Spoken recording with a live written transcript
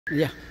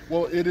Yeah.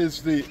 Well, it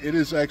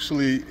is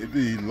actually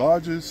the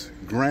largest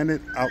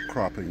granite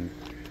outcropping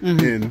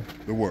in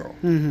the world.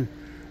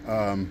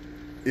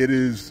 It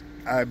is,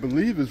 I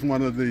believe, is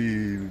one of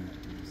the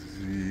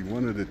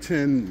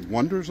 10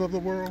 wonders of the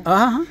world.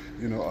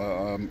 You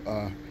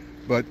know,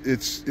 but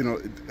it's, you know,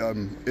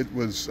 it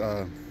was.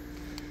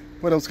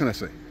 What else can I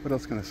say? What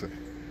else can I say?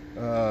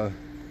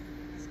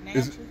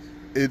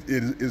 It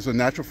is a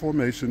natural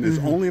formation. It's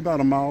only about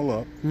a mile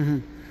up,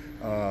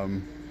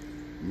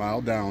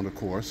 mile down, of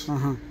course,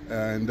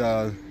 and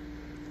a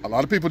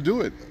lot of people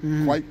do it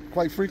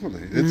quite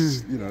frequently.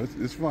 It's you know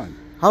it's fun.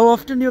 How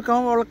often you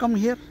come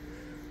here?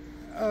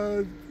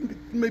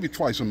 Maybe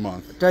twice a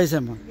month. Twice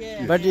a month.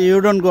 Yeah. But you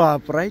don't go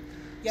up, right?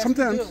 Yes,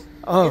 Sometimes. we do.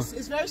 Oh.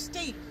 It's very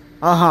steep.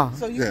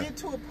 So you get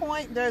to a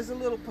point, there's a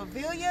little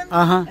pavilion,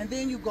 and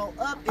then you go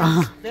up,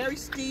 and it's very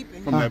steep.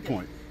 And From that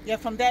point. Yeah,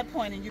 from that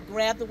point, and you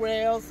grab the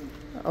rails and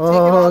take it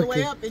Oh, all the way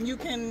okay. up, and you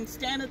can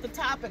stand at the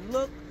top and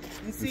look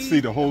and see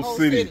the whole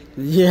city.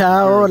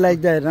 Yeah, oh, like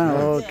that. Huh?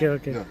 Yeah. Okay,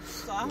 okay. Yeah.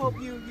 So I hope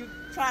you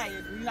try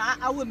it. You know,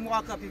 I wouldn't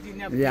walk up if you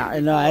never. Yeah, did I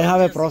know. I before.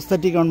 have a Just-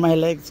 prosthetic on my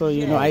leg, so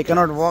you know I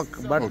cannot walk.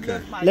 So But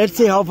lift my- let's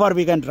see how far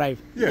we can drive.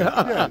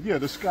 Yeah.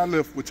 The sky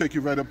lift will take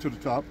you right up to the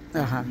top.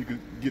 You can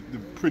get the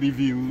pretty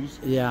views.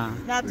 Yeah.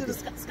 Now, the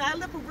sky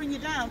lift will bring you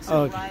down too,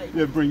 Okay. right?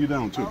 Yeah, bring you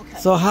down too. Okay.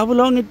 So how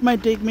long it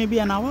might take? Maybe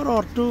an hour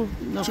or two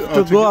to to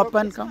go get up up?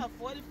 and It's come. about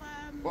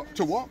 45 minutes.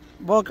 To walk?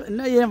 Walk?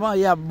 No,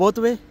 yeah, both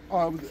way.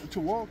 To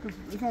walk,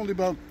 it's only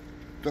about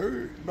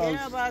 30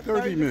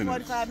 30 minutes.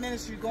 45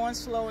 minutes. You're going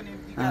slow, and then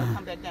you got to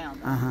come back down.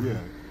 Yeah,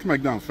 come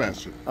back down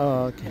faster.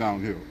 Oh, okay.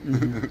 Downhill.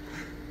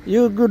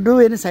 You could do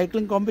any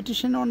cycling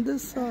competition on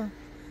this?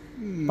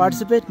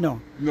 Participate? No.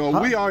 No,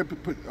 we are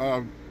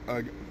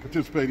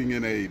participating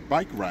in a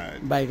bike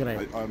ride. Bike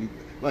ride.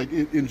 Like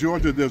in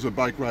Georgia, there's a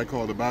bike ride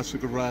called a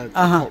bicycle ride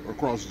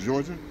across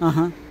Georgia.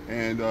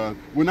 And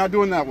we're not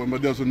doing that one,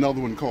 but there's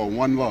another one called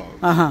One Love.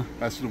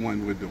 That's the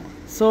one we're doing.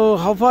 So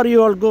how far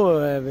you all go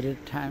every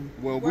time?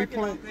 Well, we Working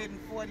plan. on getting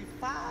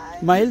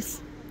 45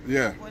 Miles?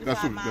 Yeah,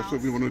 45 that's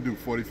what we want to do.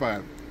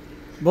 45.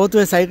 Both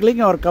way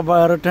cycling or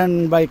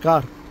return by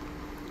car?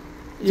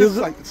 Just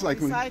like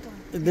cycling. cycling.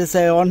 They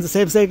say on the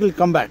same cycle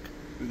come back.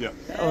 Yeah.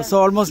 Oh,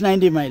 so almost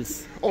 90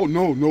 miles. Oh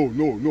no.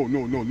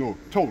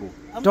 Total.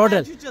 I'm Total.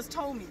 glad you just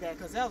told me that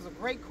because that was a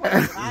great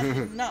question. I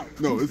didn't know.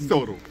 No, it's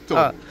total.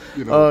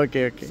 You know,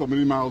 Okay. so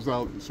many miles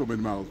out, so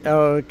many miles.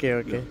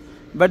 Okay.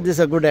 But this is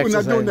a good We're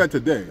exercise. not doing that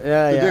today.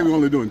 Yeah, today yeah. we're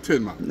only doing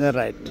 10 miles.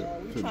 Right.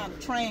 We're trying to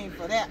train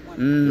for that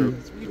one.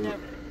 'cause we never.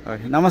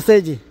 Okay.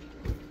 Namaste ji.